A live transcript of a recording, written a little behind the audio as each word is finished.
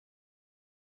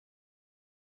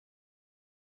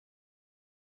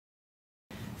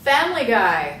Family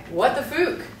Guy, What the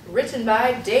Phuc, written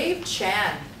by Dave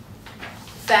Chan.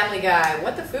 Family Guy,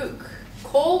 What the Phuc.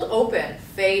 Cold open,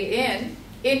 fade in,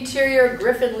 interior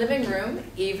Griffin living room,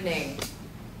 evening.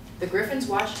 The Griffins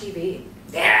watch TV.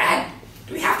 Dad,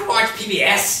 do we have to watch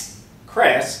PBS?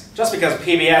 Chris, just because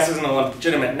PBS isn't a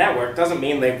legitimate network doesn't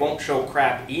mean they won't show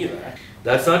crap either.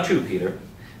 That's not true, Peter.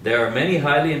 There are many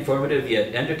highly informative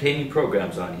yet entertaining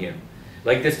programs on here,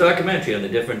 like this documentary on the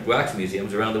different wax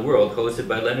museums around the world hosted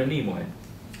by Leonard Nimoy.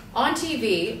 On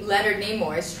TV, Leonard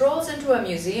Nimoy strolls into a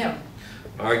museum.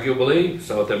 Arguably,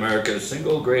 South America's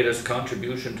single greatest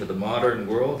contribution to the modern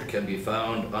world can be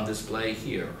found on display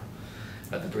here,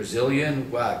 at the Brazilian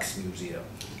Wax Museum.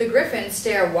 The Griffins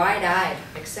stare wide-eyed,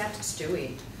 except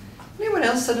Stewie. Anyone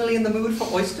else suddenly in the mood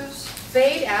for oysters?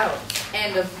 Fade out.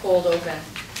 End of cold open.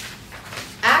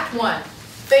 Act 1.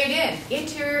 Fade in.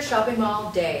 Interior shopping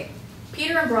mall day.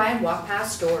 Peter and Brian walk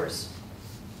past stores.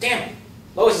 Damn it.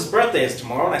 Lois's birthday is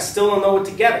tomorrow and I still don't know what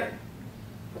to get her.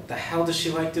 What the hell does she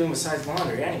like doing besides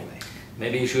laundry anyway?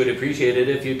 Maybe she would appreciate it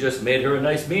if you just made her a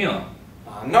nice meal.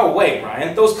 No way,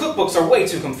 Brian. Those cookbooks are way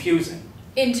too confusing.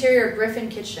 Interior Griffin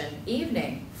kitchen.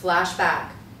 Evening.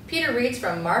 Flashback. Peter reads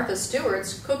from Martha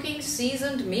Stewart's Cooking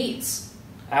Seasoned Meats.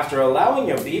 After allowing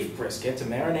your beef brisket to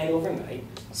marinate overnight,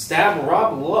 stab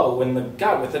Rob Lowe in the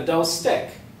gut with a dull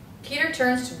stick. Peter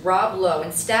turns to Rob Lowe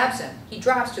and stabs him. He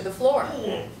drops to the floor.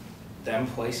 Then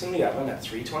place in the oven at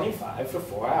 325 for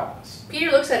 4 hours. Peter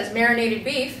looks at his marinated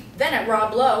beef, then at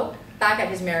Rob Lowe, back at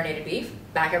his marinated beef,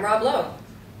 back at Rob Lowe.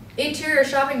 Interior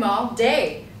shopping mall,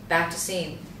 day. Back to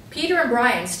scene. Peter and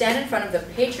Brian stand in front of the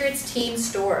Patriots team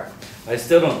store. I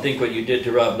still don't think what you did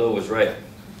to Rob Lowe was right.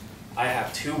 I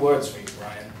have 2 words for you,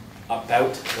 Brian.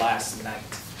 About last night.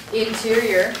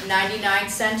 Interior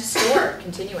 99-cent store,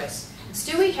 continuous.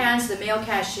 Stewie hands the male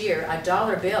cashier a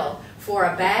dollar bill for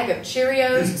a bag of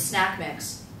Cheerios snack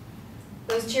mix.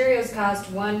 Those Cheerios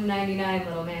cost $1.99,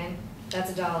 little man.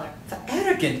 That's $1. For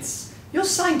arrogance! Your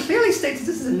sign clearly states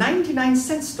this is a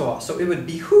 99-cent store, so it would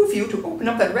behoove you to open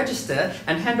up that register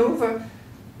and hand over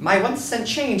my 1-cent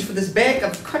change for this bag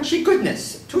of crunchy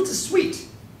goodness. Toots is sweet.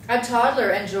 A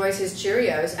toddler enjoys his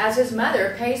Cheerios as his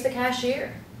mother pays the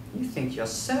cashier. You think you're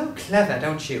so clever,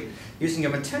 don't you? Using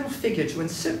your maternal figure to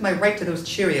insert my right to those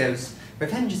Cheerios.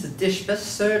 Revenge is a dish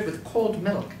best served with cold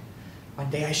milk. One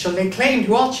day I shall lay claim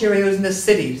to all Cheerios in this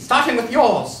city, starting with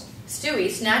yours.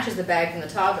 Stewie snatches the bag from the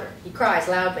toddler. He cries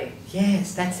loudly.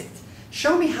 Yes, that's it.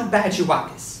 Show me how bad you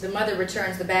want this. The mother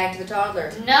returns the bag to the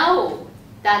toddler. No,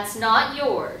 that's not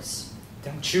yours.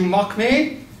 Don't you mock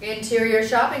me? Interior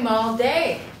shopping mall,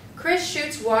 day. Chris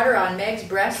shoots water on Meg's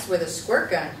breasts with a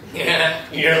squirt gun. Yeah,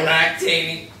 you're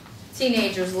lactating.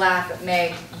 Teenagers laugh at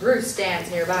Meg. Bruce stands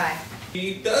nearby.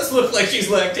 She does look like she's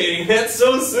lactating. That's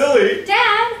so silly.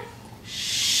 Dad!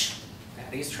 Shh.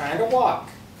 Daddy's trying to walk.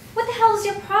 What the hell is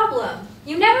your problem?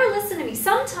 You never listen to me.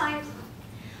 Sometimes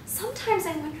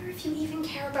I wonder if you even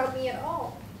care about me at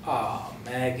all. Oh,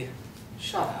 Meg.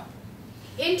 Shut up.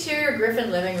 Interior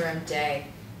Griffin living room, day.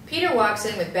 Peter walks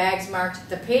in with bags marked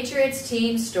the Patriots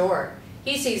team store.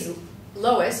 He sees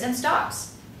Lois and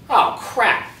stops. Oh,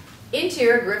 crap.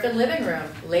 Interior Griffin living room,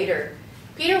 later.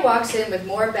 Peter walks in with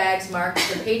more bags marked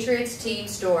the Patriots team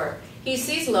store. He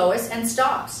sees Lois and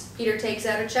stops. Peter takes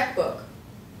out a checkbook.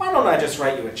 Why don't I just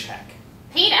write you a check?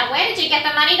 Peter, where did you get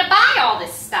the money to buy all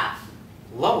this stuff?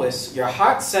 Lois, your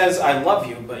heart says I love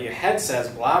you, but your head says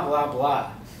blah, blah,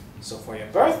 blah. So for your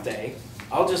birthday,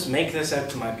 I'll just make this out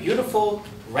to my beautiful,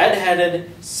 red-headed,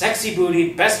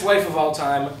 sexy-booty, best wife of all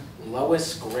time,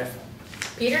 Lois Griffin.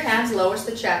 Peter hands Lois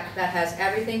the check that has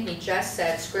everything he just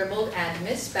said scribbled and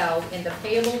misspelled in the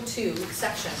payable to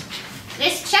section.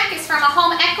 This check is from a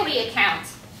home equity account.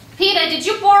 Peter, did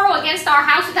you borrow against our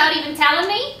house without even telling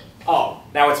me? Oh,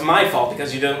 now it's my fault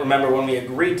because you didn't remember when we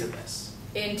agreed to this.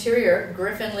 Interior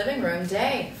Griffin living room,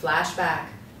 day. Flashback.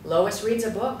 Lois reads a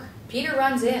book. Peter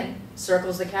runs in,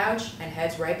 circles the couch, and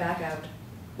heads right back out.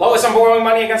 Lois, I'm borrowing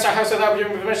money against our house without your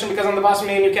permission because I'm the boss of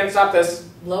me and you can't stop this.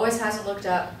 Lois hasn't looked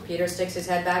up. Peter sticks his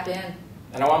head back in.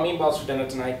 And I want meatballs for dinner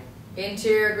tonight.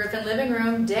 Interior Griffin living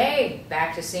room, day.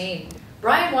 Back to scene.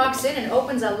 Brian walks in and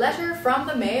opens a letter from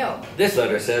the mail. This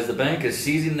letter says the bank is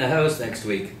seizing the house next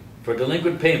week for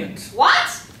delinquent payments.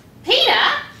 What? Peter,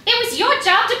 it was your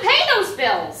job to pay those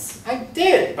bills. I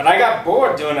did, but I got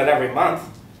bored doing it every month.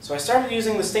 So I started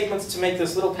using the statements to make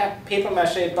this little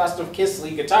paper-mache bust of Kiss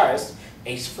Lee guitarist,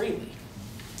 Ace Frehley.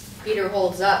 Peter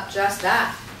holds up just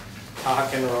that.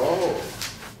 Rock and roll.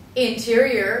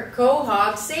 Interior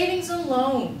Quahog Savings and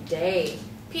Loan, day.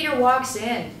 Peter walks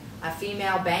in. A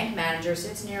female bank manager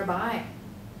sits nearby.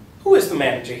 Who is the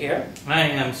manager here? I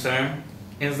am, sir.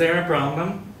 Is there a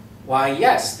problem? Why,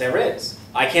 yes, there is.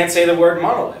 I can't say the word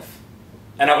monolith.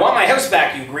 And I want my house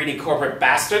back, you greedy corporate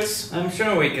bastards. I'm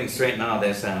sure we can straighten all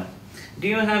this out. Do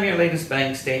you have your latest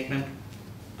bank statement?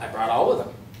 I brought all of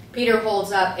them. Peter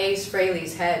holds up Ace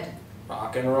Frehley's head.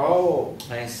 Rock and roll.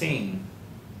 I see.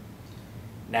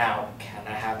 Now, can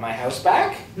I have my house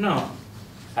back? No.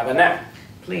 How about now?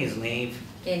 Please leave.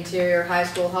 Interior high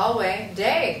school hallway.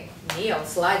 Day. Neil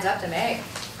slides up to Meg.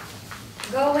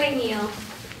 Go away, Neil.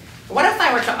 What if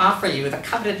I were to offer you the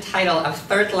coveted title of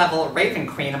third level Raven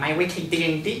Queen in my weekly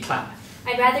D&D club?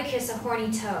 I'd rather kiss a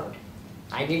horny toad.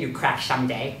 I knew you'd crack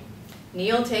someday.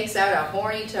 Neil takes out a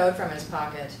horny toad from his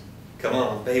pocket. Come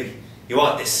on, baby. You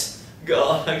want this?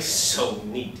 God, I so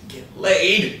need to get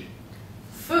laid.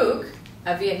 Phuc,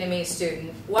 a Vietnamese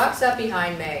student, walks up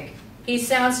behind Meg. He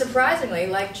sounds surprisingly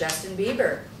like Justin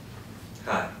Bieber.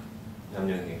 Hi, I'm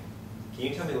new here. Can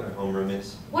you tell me where homeroom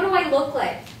is? What do I look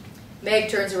like? Meg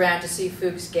turns around to see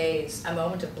Phuc's gaze. A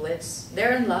moment of bliss.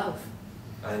 They're in love.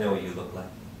 I know what you look like.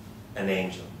 An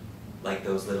angel. Like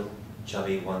those little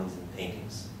chubby ones in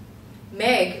paintings.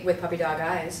 Meg, with puppy dog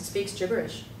eyes, speaks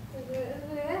gibberish.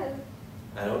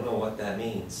 I don't know what that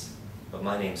means, but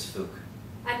my name's Phuc.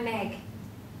 I'm Meg.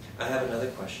 I have another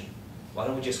question. Why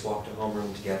don't we just walk to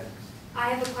homeroom together? I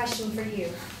have a question for you.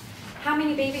 How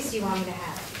many babies do you want me to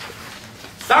have?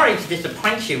 Sorry to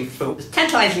disappoint you, Phuc. This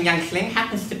tantalizing young thing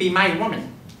happens to be my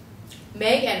woman.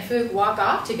 Meg and Phuc walk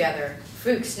off together.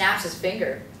 Phuc snaps his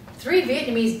finger. 3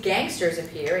 Vietnamese gangsters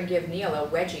appear and give Neil a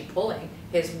wedgie pulling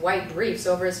his white briefs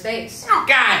over his face. Oh,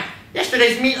 God!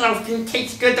 Yesterday's meatloaf didn't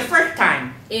taste good the first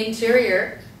time.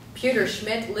 Interior, Peter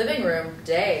Schmidt living room.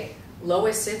 Day.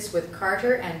 Lois sits with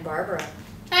Carter and Barbara.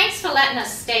 Thanks for letting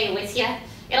us stay with you.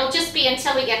 It'll just be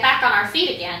until we get back on our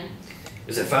feet again.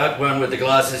 Is the fat one with the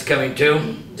glasses coming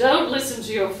too? Don't listen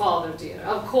to your father, dear.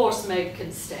 Of course Meg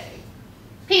can stay.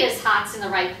 Peter's heart's in the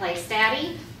right place,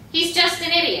 Daddy. He's just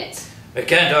an idiot. I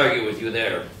can't argue with you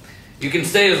there. You can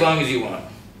stay as long as you want.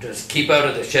 Just keep out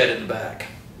of the shed in the back.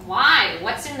 Why?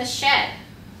 What's in the shed?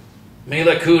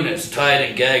 Mila Kunis tied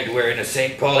and gagged wearing a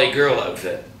St. Pauli girl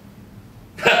outfit.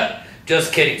 Ha!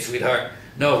 Just kidding, sweetheart.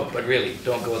 No, but really,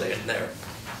 don't go there in there.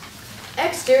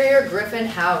 Exterior Griffin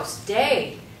house.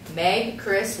 Day. Meg,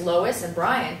 Chris, Lois, and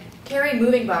Brian carry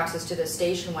moving boxes to the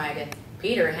station wagon.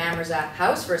 Peter hammers a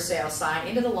house for sale sign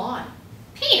into the lawn.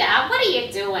 Peter, what are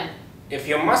you doing? If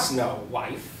you must know,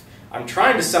 wife, I'm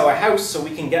trying to sell a house so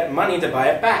we can get money to buy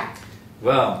it back.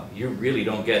 Well, you really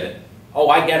don't get it. Oh,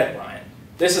 I get it, Brian.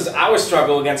 This is our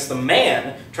struggle against the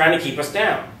man trying to keep us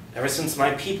down, ever since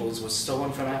my peoples was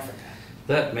stolen from Africa.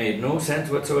 That made no sense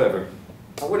whatsoever.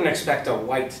 I wouldn't expect a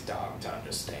white dog to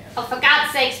understand. Oh, for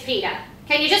God's sakes, Peter.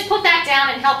 Can you just put that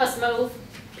down and help us move?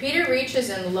 Peter reaches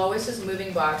in Lois's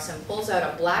moving box and pulls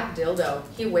out a black dildo.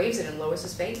 He waves it in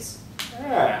Lois's face.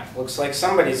 Ah, looks like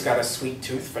somebody's got a sweet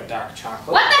tooth for dark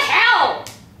chocolate. What the hell?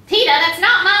 Peter, that's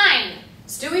not mine.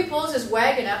 Stewie pulls his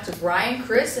wagon up to Brian,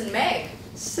 Chris, and Meg.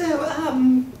 So,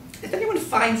 if anyone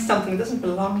finds something that doesn't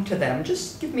belong to them,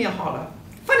 just give me a holler.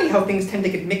 Funny how things tend to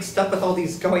get mixed up with all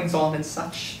these goings-on and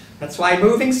such. That's why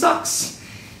moving sucks.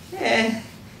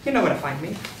 You know where to find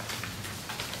me.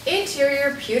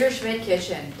 Interior Peter Schmidt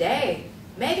kitchen. Day.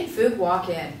 Meg and Phuc walk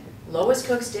in. Lois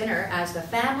cooks dinner as the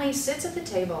family sits at the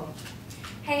table.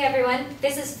 Hey everyone,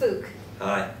 this is Phuc.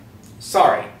 Hi,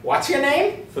 Sorry, what's your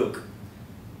name? Phuc.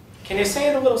 Can you say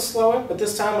it a little slower, but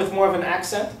this time with more of an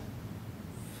accent?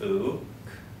 Phuc.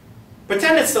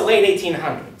 Pretend it's the late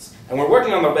 1800s, and we're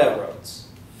working on the railroads.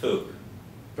 Phuc.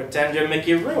 Pretend you're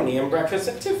Mickey Rooney in Breakfast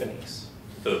at Tiffany's.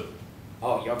 Phuc.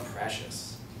 Oh, you're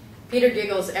precious. Peter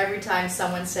giggles every time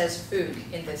someone says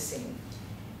Phuc in this scene.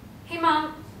 Hey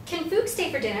Mom, can Phuc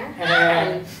stay for dinner?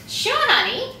 Sure,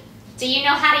 honey. Do you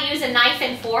know how to use a knife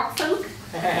and fork, Phuc?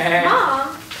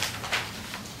 Mom!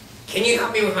 Can you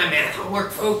help me with my math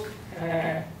homework,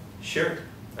 Phuc? Sure,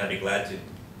 I'd be glad to.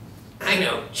 I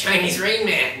know, Chinese Rain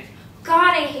Man.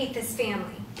 God, I hate this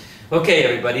family. Okay,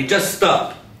 everybody, just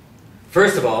stop.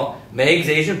 First of all, Meg's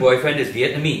Asian boyfriend is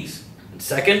Vietnamese. And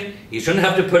second, he shouldn't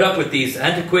have to put up with these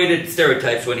antiquated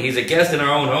stereotypes when he's a guest in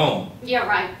our own home. You're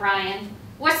right, Brian.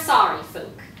 We're sorry, Phuc.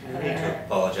 No need to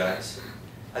apologize.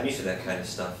 I'm used to that kind of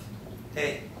stuff.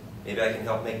 Hey, maybe I can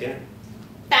help make dinner.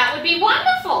 That would be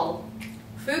wonderful.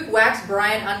 Phuc whacks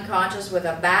Brian unconscious with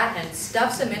a bat and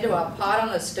stuffs him into a pot on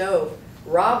the stove.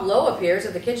 Rob Lowe appears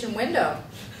at the kitchen window.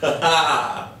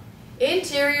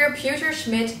 Interior Peter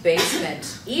Schmidt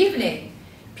basement. Evening.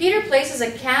 Peter places a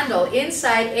candle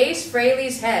inside Ace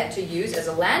Frehley's head to use as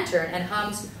a lantern and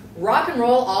hums Rock and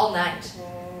Roll All Night.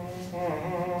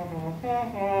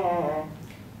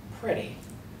 Pretty.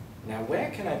 Now where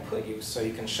can I put you so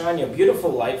you can shine your beautiful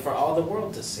light for all the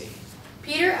world to see?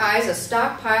 Peter eyes a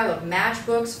stockpile of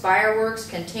matchbooks, fireworks,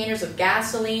 containers of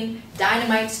gasoline,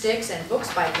 dynamite sticks, and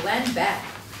books by Glenn Beck.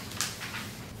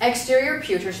 Exterior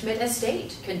Pewterschmidt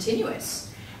Estate,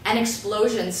 continuous. An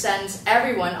explosion sends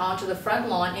everyone onto the front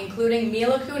lawn, including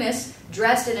Mila Kunis,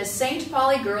 dressed in a St.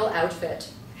 Pauli girl outfit.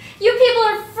 You people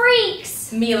are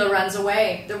freaks! Mila runs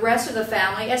away. The rest of the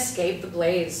family escape the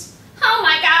blaze. Oh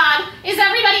my God! Is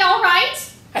everybody all right?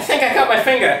 I think I cut my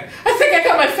finger. I think I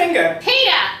cut my finger.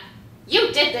 Peter!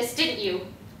 You did this, didn't you?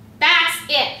 That's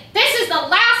it. This is the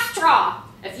last straw.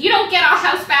 If you don't get our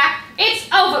house back, it's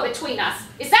over between us.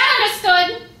 Is that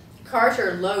understood?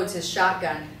 Carter loads his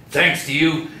shotgun. Thanks to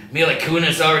you, Mila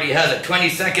Kunis already has a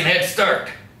 20-second head start.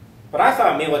 But I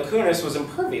thought Mila Kunis was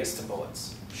impervious to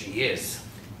bullets. She is.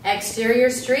 Exterior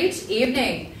street,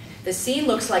 evening. The scene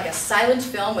looks like a silent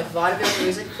film with vaudeville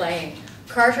music playing.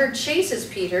 Carter chases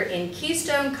Peter in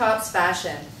Keystone Cops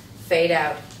fashion. Fade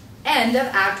out. End of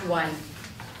Act 1.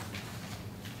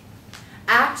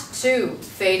 Act 2,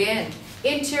 fade in.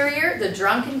 Interior, the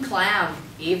drunken clown.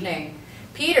 Evening.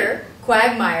 Peter,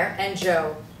 Quagmire, and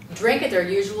Joe drink at their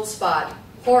usual spot.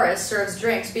 Horace serves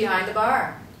drinks behind the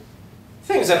bar.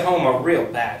 Things at home are real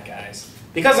bad, guys.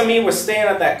 Because of me, we're staying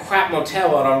at that crap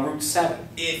motel out on Route 7.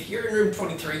 If you're in room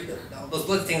 23, those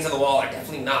blood stains on the wall are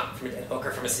definitely not from a dead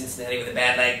hooker from a Cincinnati with a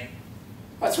bad leg.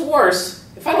 What's worse,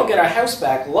 if I don't get our house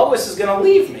back, Lois is going to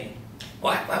leave me.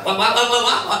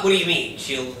 What do you mean?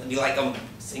 She'll be like,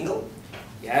 single?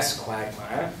 Yes,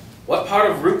 Quagmire. What part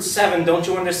of Route 7 don't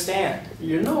you understand?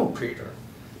 You know, Peter,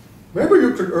 maybe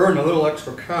you could earn a little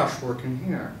extra cash working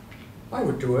here. I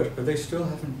would do it, but they still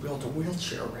haven't built a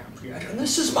wheelchair ramp yet, and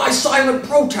this is my silent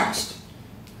protest.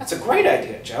 That's a great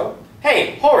idea, Joe.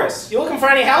 Hey, Horace, you looking for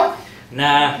any help?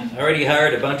 Nah, I already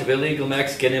hired a bunch of illegal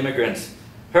Mexican immigrants.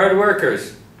 Hard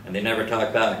workers, and they never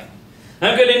talk back.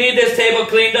 I'm gonna need this table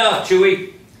cleaned off,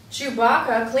 Chewie.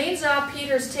 Chewbacca cleans off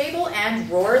Peter's table and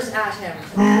roars at him.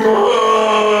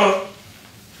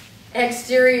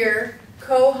 Exterior,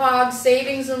 Quahog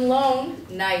Savings and Loan,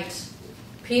 night.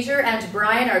 Peter and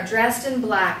Brian are dressed in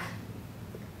black.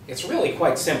 It's really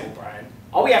quite simple, Brian.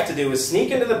 All we have to do is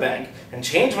sneak into the bank and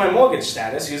change my mortgage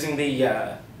status using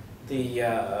the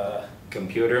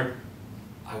computer.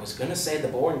 I was gonna say the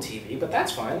boring TV, but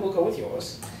that's fine. We'll go with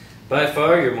yours. By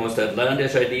far your most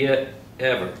outlandish idea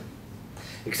ever.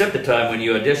 Except the time when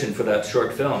you auditioned for that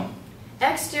short film.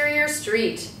 Exterior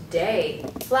street, day.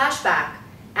 Flashback.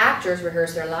 Actors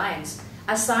rehearse their lines.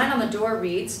 A sign on the door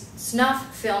reads,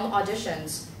 Snuff Film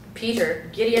Auditions. Peter,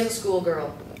 giddy as a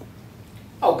schoolgirl.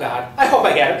 Oh God, I hope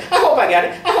I get it. I hope I get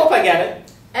it. I hope I get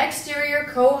it. Exterior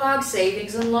Quahog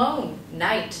Savings and Loan,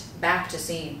 night. Back to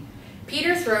scene.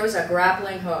 Peter throws a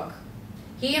grappling hook.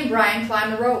 He and Brian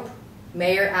climb the rope.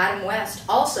 Mayor Adam West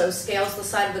also scales the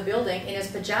side of the building in his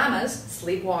pajamas,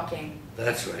 sleepwalking.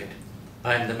 That's right.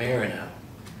 I'm the mayor now.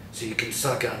 So you can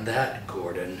suck on that,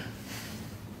 Gordon.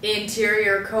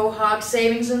 Interior Quahog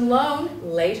Savings and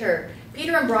Loan, later.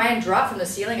 Peter and Brian drop from the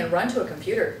ceiling and run to a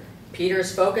computer.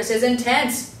 Peter's focus is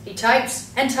intense. He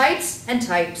types and types and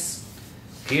types.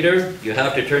 Peter, you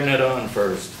have to turn it on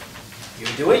first. You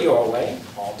do it your way,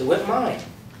 I'll do it mine.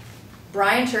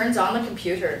 Brian turns on the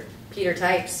computer. Peter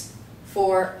types.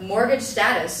 For mortgage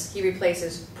status, he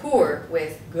replaces poor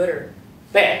with gooder.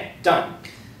 There, done.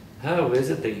 How is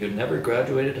it that you never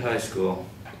graduated high school?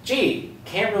 Gee,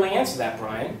 can't really answer that,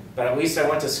 Brian, but at least I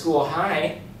went to school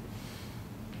high.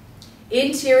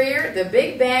 Interior, The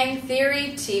Big Bang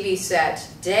Theory TV set.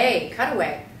 Day,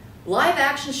 cutaway. Live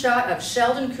action shot of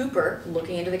Sheldon Cooper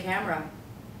looking into the camera.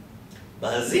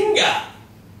 Bazinga!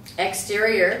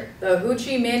 Exterior, the Ho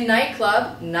Chi Minh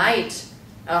nightclub, night.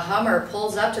 A Hummer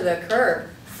pulls up to the curb.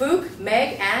 Phuc,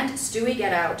 Meg, and Stewie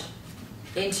get out.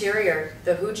 Interior,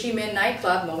 the Ho Chi Minh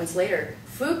nightclub moments later.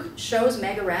 Phuc shows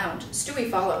Meg around.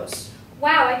 Stewie follows.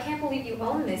 Wow, I can't believe you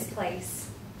own this place.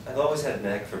 I've always had a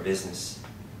knack for business,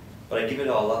 but I'd give it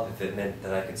all up if it meant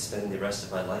that I could spend the rest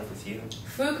of my life with you.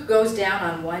 Phuc goes down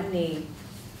on one knee.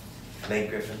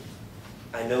 Meg Griffin,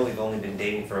 I know we've only been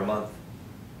dating for a month,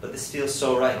 but this feels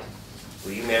so right.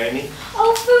 Will you marry me?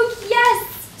 Oh, Phuc,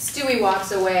 yes! Stewie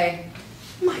walks away.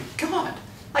 My God,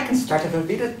 I can start a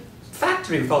Velveeta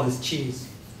factory with all this cheese.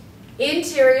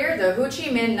 Interior, the Ho Chi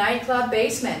Minh nightclub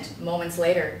basement. Moments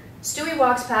later, Stewie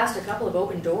walks past a couple of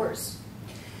open doors.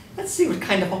 Let's see what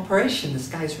kind of operation this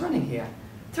guy's running here.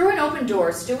 Through an open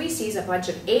door, Stewie sees a bunch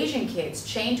of Asian kids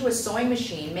chained to a sewing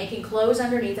machine making clothes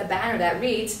underneath a banner that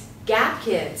reads, Gap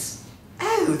Kids.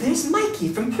 Oh, there's Mikey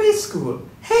from preschool.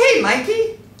 Hey,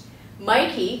 Mikey!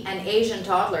 Mikey, an Asian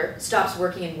toddler, stops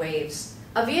working in waves.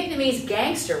 A Vietnamese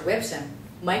gangster whips him.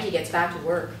 Mikey gets back to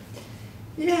work.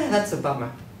 Yeah, that's a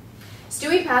bummer.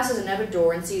 Stewie passes another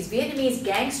door and sees Vietnamese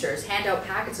gangsters hand out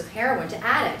packets of heroin to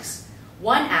addicts.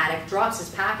 One addict drops his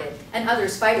packet, and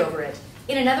others fight over it.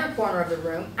 In another corner of the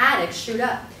room, addicts shoot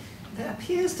up. There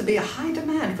appears to be a high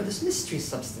demand for this mystery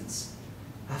substance.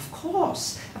 Of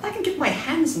course, if I can get my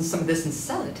hands on some of this and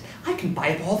sell it, I can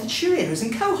buy up all the Cheerios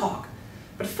in Quahog.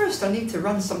 But first I need to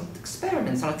run some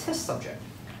experiments on a test subject.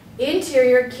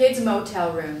 Interior kids'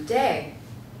 motel room, day.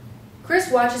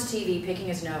 Chris watches TV picking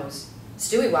his nose.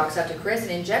 Stewie walks up to Chris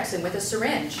and injects him with a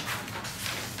syringe.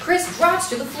 Chris drops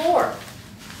to the floor.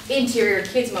 Interior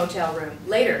kids' motel room,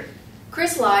 later.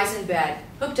 Chris lies in bed,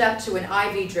 hooked up to an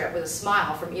IV drip with a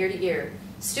smile from ear to ear.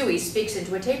 Stewie speaks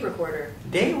into a tape recorder.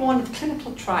 Day 1 of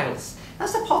clinical trials.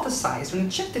 As hypothesized, when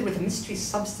injected with a mystery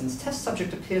substance, test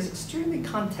subject appears extremely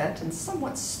content and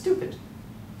somewhat stupid.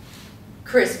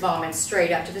 Chris vomits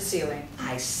straight up to the ceiling.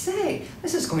 I say,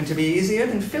 this is going to be easier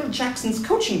than Phil Jackson's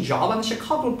coaching job on the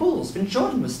Chicago Bulls when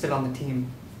Jordan was still on the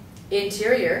team.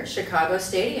 Interior, Chicago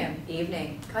Stadium,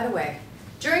 evening, cutaway.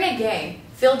 During a game,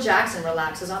 Phil Jackson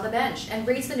relaxes on the bench and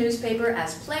reads the newspaper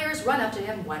as players run up to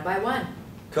him one by one.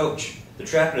 Coach, they're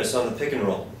trapping us on the pick and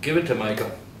roll. Give it to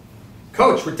Michael.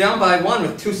 Coach, we're down by 1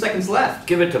 with 2 seconds left.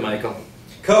 Give it to Michael.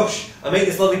 Coach, I made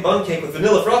this lovely bun cake with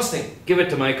vanilla frosting. Give it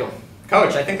to Michael.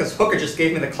 Coach, I think this hooker just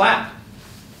gave me the clap.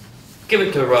 Give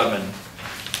it to Rodman.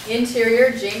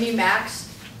 Interior, Jamie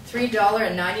Max,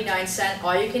 $3.99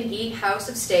 all-you-can-eat House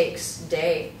of Steaks,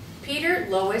 day. Peter,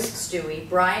 Lois, Stewie,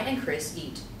 Brian, and Chris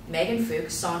eat. Meg and Phuc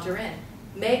saunter in.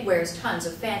 Meg wears tons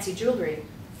of fancy jewelry.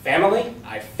 Family,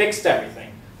 I fixed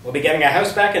everything. We'll be getting a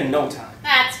house back in no time.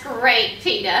 That's great,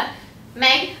 Peter.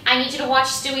 Meg, I need you to watch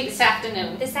Stewie this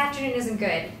afternoon. This afternoon isn't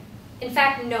good. In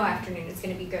fact, no afternoon is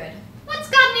going to be good. What's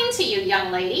gotten into you,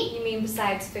 young lady? You mean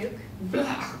besides Phuc?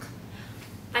 Blah.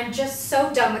 I'm just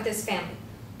so done with this family.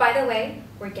 By the way,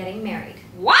 we're getting married.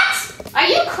 What? Are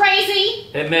you crazy?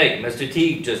 Hey Meg, Mr.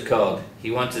 Teague just called. He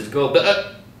wants his gold.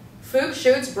 Phuc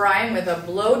shoots Brian with a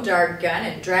blow dart gun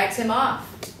and drags him off.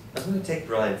 I'm going to take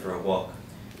Brian for a walk.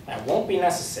 That won't be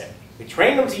necessary. We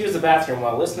trained them to use the bathroom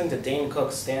while listening to Dane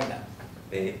Cook's stand-up.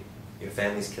 Babe, your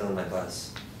family's killing my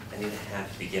buzz. I need a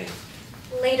happy beginning.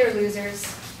 Later, losers.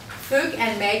 Phuc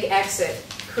and Meg exit.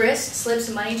 Chris slips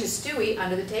money to Stewie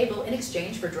under the table in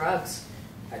exchange for drugs.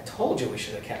 I told you we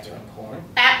should have kept her in porn.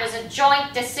 That was a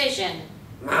joint decision.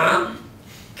 Mom,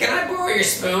 can I borrow your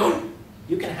spoon?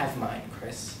 You can have mine,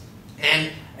 Chris.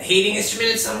 And a heating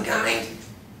instrument of some kind?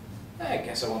 I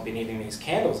guess I won't be needing these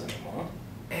candles anymore.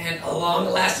 And a long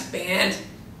elastic band?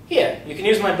 Here, you can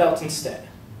use my belt instead.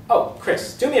 Oh,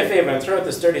 Chris, do me a favor and throw out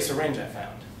this dirty syringe I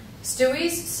found.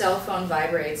 Stewie's cell phone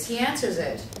vibrates. He answers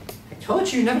it. I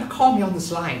told you never to call me on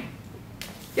this line.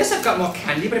 Yes, I've got more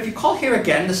candy, but if you call here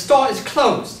again, the store is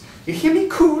closed. You hear me,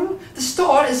 cool? The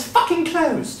store is fucking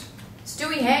closed.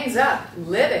 Stewie hangs up,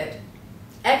 livid.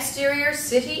 Exterior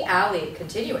city alley,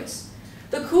 continuous.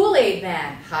 The Kool-Aid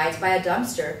man hides by a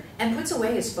dumpster and puts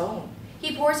away his phone.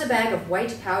 He pours a bag of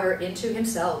white powder into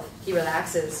himself. He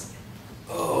relaxes.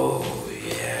 Oh,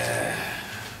 yeah.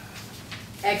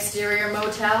 Exterior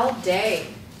motel, day.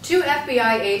 2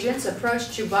 FBI agents approach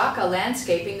Chewbacca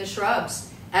landscaping the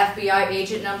shrubs. FBI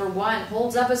agent number 1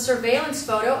 holds up a surveillance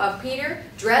photo of Peter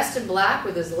dressed in black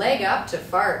with his leg up to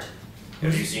fart.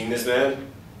 Have you seen this man?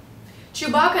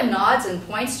 Chewbacca nods and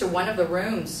points to one of the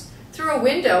rooms. Through a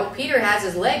window, Peter has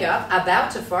his leg up,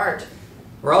 about to fart.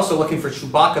 We're also looking for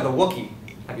Chewbacca the Wookiee.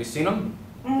 Have you seen him?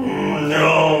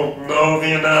 No,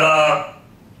 Vietnam.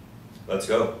 Let's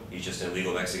go. He's just an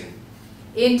illegal Mexican.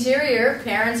 Interior,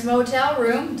 parents' motel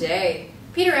room, day.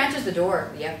 Peter enters the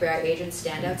door. The FBI agents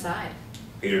stand outside.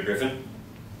 Peter Griffin?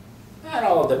 That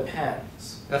all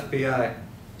depends. FBI.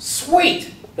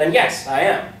 Sweet! Then yes, I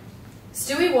am.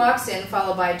 Stewie walks in,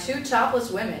 followed by 2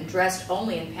 topless women dressed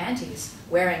only in panties,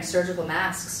 wearing surgical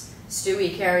masks.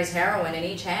 Stewie carries heroin in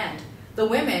each hand. The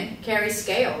women carry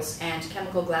scales and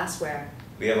chemical glassware.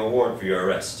 We have a warrant for your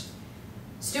arrest.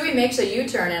 Stewie makes a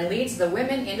U-turn and leads the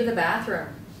women into the bathroom.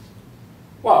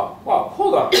 Whoa,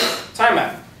 hold on. Time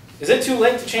out. Is it too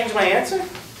late to change my answer?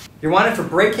 You're wanted for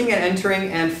breaking and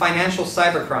entering and financial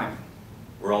cybercrime.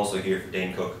 We're also here for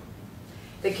Dane Cook.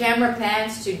 The camera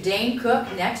pans to Dane Cook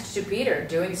next to Peter,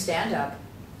 doing stand-up.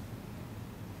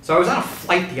 So I was on a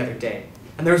flight the other day,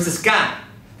 and there was this guy,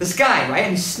 right,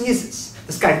 and he sneezes.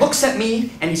 This guy looks at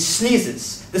me, and he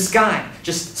sneezes. This guy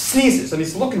just sneezes, and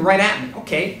he's looking right at me,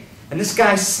 okay? And this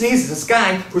guy sneezes, this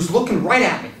guy who's looking right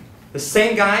at me. The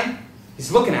same guy,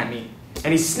 he's looking at me,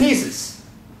 and he sneezes.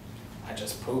 I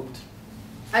just pooped.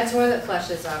 A toilet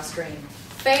flushes off screen.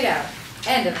 Fade out.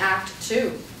 End of Act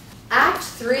 2. Act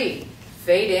 3.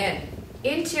 Fade in.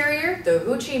 Interior, the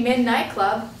Ho Chi Minh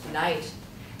nightclub, night.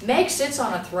 Meg sits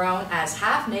on a throne as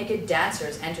half-naked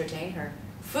dancers entertain her.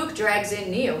 Phuc drags in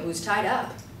Neil, who's tied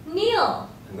up. Neil!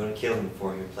 I'm going to kill him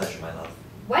for your pleasure, my love.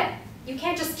 What? You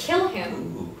can't just kill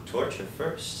him. Ooh, torture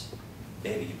first.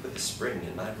 Baby, you put the spring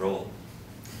in my roll.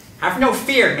 Have no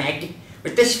fear, Meg.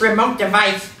 With this remote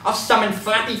device, I'll summon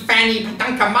Flappy Fanny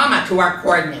Padunka Mama to our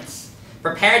coordinates.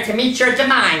 Prepare to meet your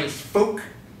demise, Phuc.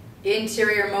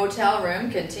 Interior motel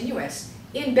room, continuous.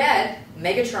 In bed,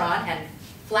 Megatron and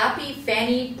Flappy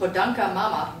Fanny Podunka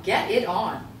Mama get it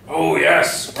on. Oh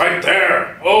yes, right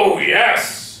there. Oh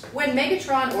yes. When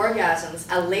Megatron orgasms,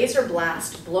 a laser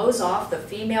blast blows off the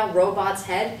female robot's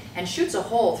head and shoots a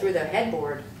hole through the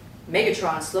headboard.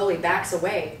 Megatron slowly backs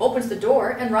away, opens the door,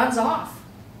 and runs off.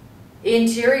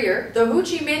 Interior, the Ho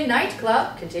Chi Minh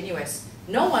nightclub, continuous.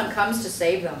 No one comes to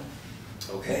save them.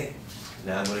 Okay,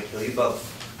 now I'm going to kill you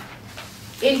both.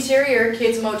 Interior,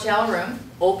 kids' motel room,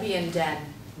 opium den,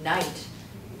 night.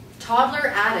 Toddler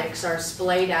addicts are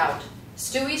splayed out.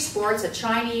 Stewie sports a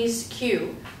Chinese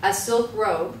queue, a silk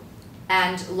robe,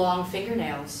 and long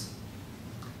fingernails.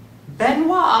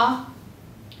 Benoit.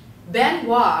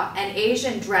 Benoit, an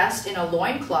Asian dressed in a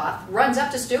loincloth, runs up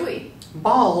to Stewie.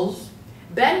 Balls.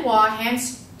 Benoit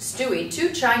hands Stewie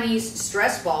 2 Chinese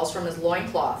stress balls from his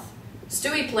loincloth.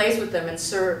 Stewie plays with them and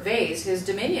surveys his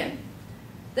dominion.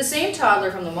 The same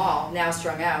toddler from the mall, now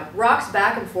strung out, rocks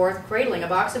back and forth, cradling a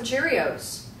box of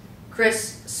Cheerios.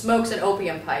 Chris smokes an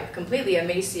opium pipe, completely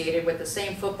emaciated with the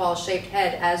same football-shaped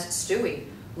head as Stewie.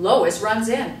 Lois runs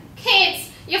in. Kids,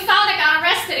 your father got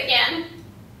arrested again.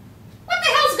 What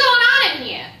the hell's going on in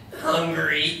here?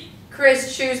 Hungry.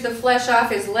 Chris chews the flesh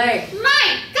off his leg.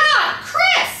 My God,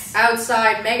 Chris!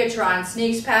 Outside, Megatron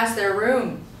sneaks past their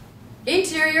room.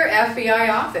 Interior FBI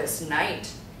office,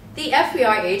 night. The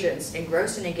FBI agents,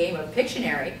 engrossed in a game of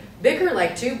Pictionary, bicker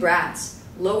like 2 brats.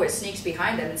 Lois sneaks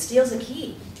behind them and steals a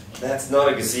key. That's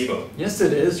not a gazebo. Yes,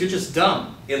 it is. You're just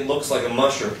dumb. It looks like a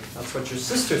mushroom. That's what your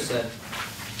sister said.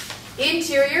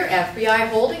 Interior FBI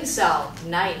holding cell,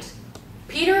 night.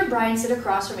 Peter and Brian sit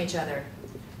across from each other.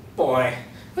 Boy,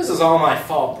 this is all my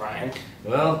fault, Brian.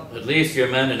 Well, at least you're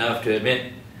man enough to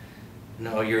admit,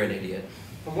 no, you're an idiot.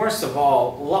 And worst of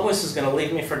all, Lois is going to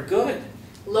leave me for good.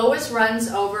 Lois runs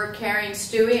over, carrying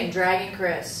Stewie and dragging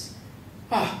Chris.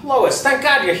 Oh, Lois, thank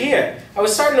God you're here. I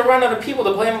was starting to run out of people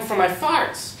to blame for my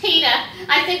farts. Peter,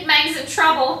 I think Meg's in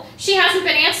trouble. She hasn't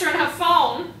been answering her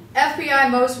phone. FBI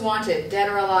Most Wanted, Dead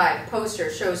or Alive, poster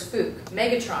shows Phuc,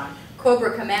 Megatron,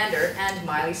 Cobra Commander, and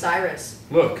Miley Cyrus.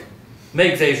 Look,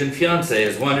 Meg's Asian fiancé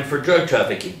is wanted for drug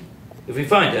trafficking. If we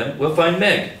find him, we'll find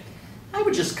Meg. I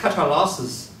would just cut our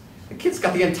losses. The kid's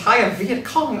got the entire Viet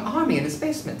Cong army in his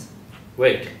basement.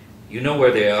 Wait, you know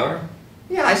where they are?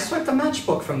 Yeah, I swiped a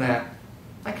matchbook from there.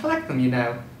 I collect them, you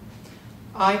know.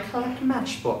 I collect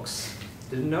matchbooks.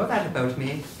 Didn't know that about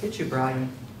me, did you,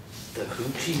 Brian? The Ho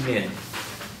Chi Minh.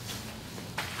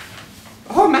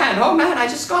 Oh man, I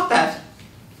just got that.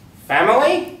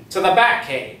 Family, to the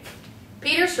Batcave.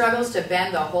 Peter struggles to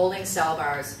bend the holding cell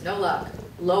bars. No luck.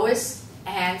 Lois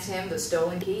hands him the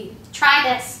stolen key.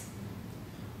 Try this.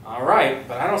 All right,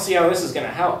 but I don't see how this is going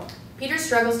to help. Peter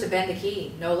struggles to bend the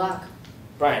key. No luck.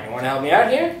 Brian, you want to help me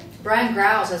out here? Brian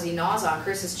growls as he gnaws on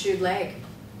Chris's chewed leg.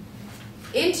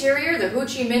 Interior, the Ho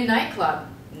Chi Minh nightclub.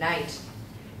 Night.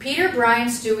 Peter, Brian,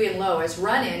 Stewie, and Lois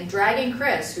run in, dragging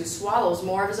Chris, who swallows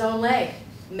more of his own leg.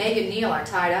 Meg and Neil are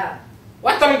tied up.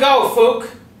 Let them go, Phuc.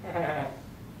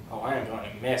 Oh, I am going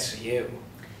to miss you.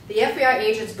 The FBI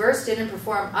agents burst in and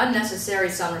perform unnecessary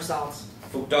somersaults.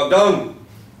 Phuc Dog Dong,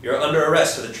 you're under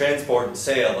arrest for the transport and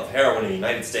sale of heroin in the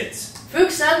United States. Phuc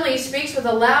suddenly speaks with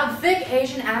a loud, thick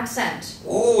Asian accent.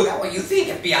 Oh, that what you think,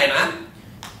 FBI man?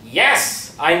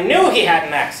 Yes, I knew he had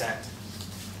an accent.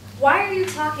 Why are you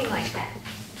talking like that?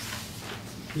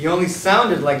 He only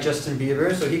sounded like Justin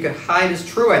Bieber so he could hide his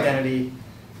true identity.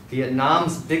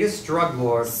 Vietnam's biggest drug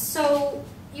lord. So,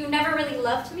 you never really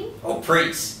loved me? Oh,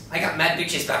 praise. I got mad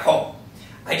bitches back home.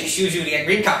 I just use you to get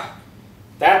green card.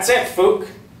 That's it, Phuc.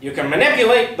 You can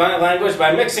manipulate my language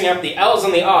by mixing up the L's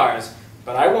and the R's,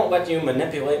 but I won't let you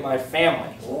manipulate my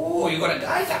family. Oh, you're gonna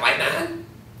die, that white man.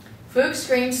 Phuc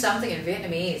screams something in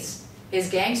Vietnamese. His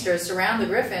gangsters surround the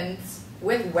Griffins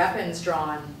with weapons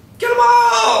drawn. Get them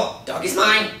all! Dog is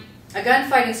mine. A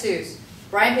gunfight ensues.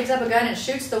 Brian picks up a gun and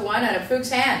shoots the one out of Phuc's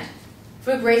hand.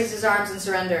 Phuc raises his arms in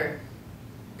surrender.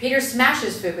 Peter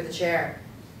smashes Phuc with a chair.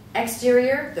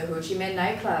 Exterior, the Ho Chi Minh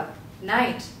nightclub.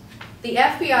 Night. The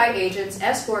FBI agents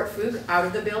escort Phuc out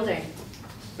of the building.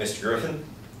 Mr. Griffin,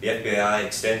 the FBI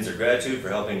extends their gratitude for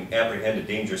helping apprehend a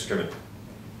dangerous criminal.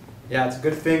 Yeah, it's a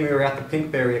good thing we were at the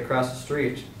Pinkberry across the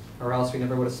street. or else we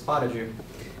never would have spotted you.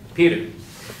 Peter,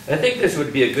 I think this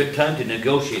would be a good time to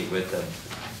negotiate with them.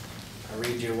 I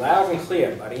read you loud and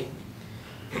clear, buddy.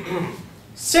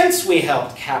 Since we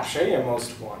helped capture your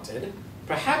most wanted,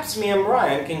 perhaps me and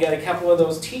Brian can get a couple of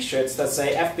those t-shirts that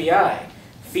say FBI,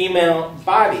 Female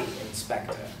Body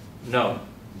Inspector. No,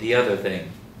 the other thing.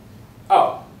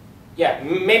 Oh, yeah,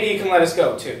 maybe you can let us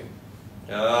go, too.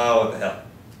 Oh, what the hell.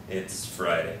 It's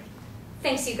Friday.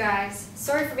 Thanks, you guys.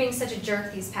 Sorry for being such a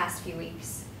jerk these past few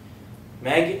weeks.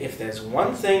 Meg, if there's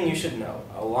one thing you should know,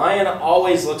 a lion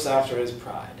always looks after his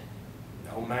pride,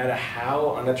 no matter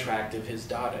how unattractive his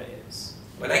daughter is.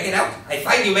 When I get out, I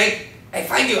find you, Meg. I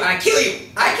find you and I kill you.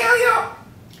 I kill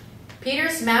you. Peter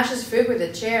smashes Phuc with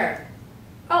a chair.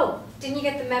 Oh, didn't you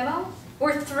get the memo?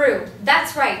 We're through.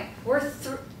 That's right. We're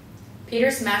through.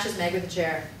 Peter smashes Meg with a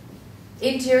chair.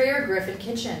 Interior Griffin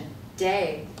kitchen.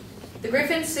 Day. The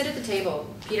Griffins sit at the table.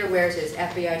 Peter wears his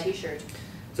FBI t-shirt.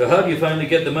 So how do you finally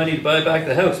get the money to buy back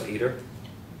the house, Peter?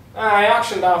 I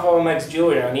auctioned off all Meg's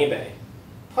jewelry on eBay.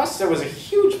 Plus, there was a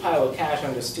huge pile of cash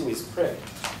under Stewie's crib.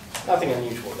 Nothing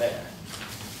unusual there.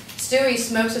 Stewie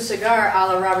smokes a cigar a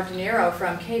la Robert De Niro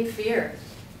from Cape Fear.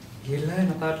 You learn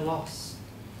about loss.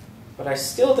 But I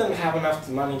still didn't have enough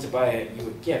money to buy you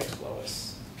a gift,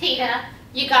 Lois. Peter,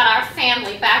 you got our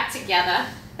family back together.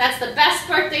 That's the best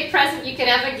birthday present you could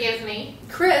ever give me.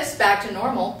 Chris, back to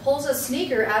normal, pulls a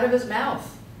sneaker out of his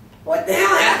mouth. What the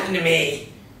hell happened to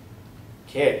me?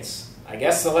 Kids, I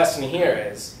guess the lesson here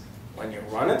is, when you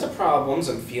run into problems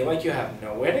and feel like you have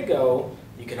nowhere to go,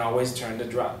 you can always turn to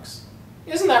drugs.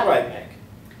 Isn't that right, Meg?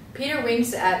 Peter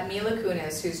winks at Mila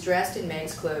Kunis, who's dressed in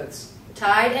Meg's clothes.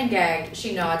 Tied and gagged,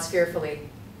 she nods fearfully.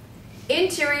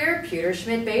 Interior Pewter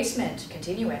Schmidt basement,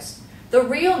 continuous. The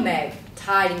real Meg,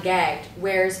 tied and gagged,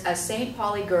 wears a St.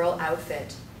 Pauli girl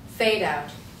outfit. Fade out.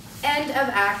 End of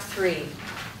Act 3.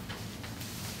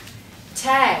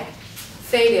 Tag.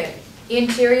 Fade in.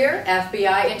 Interior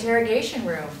FBI interrogation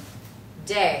room.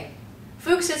 Day.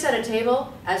 Phuc sits at a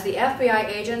table as the FBI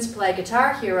agents play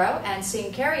Guitar Hero and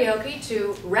sing karaoke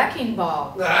to Wrecking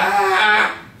Ball.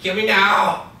 Ah! Kill me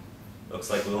now! Looks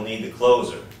like we'll need the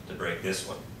closer to break this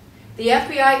one. The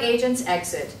FBI agents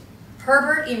exit.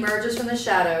 Herbert emerges from the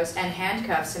shadows and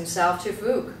handcuffs himself to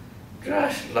Phuc.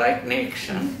 Just like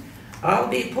Nixon, I'll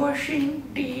be pushing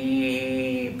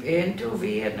deep into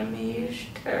Vietnamese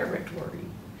territory.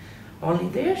 Only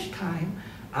this time,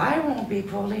 I won't be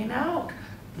pulling out.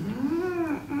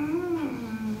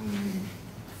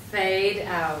 Fade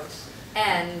out.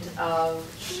 End of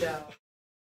show.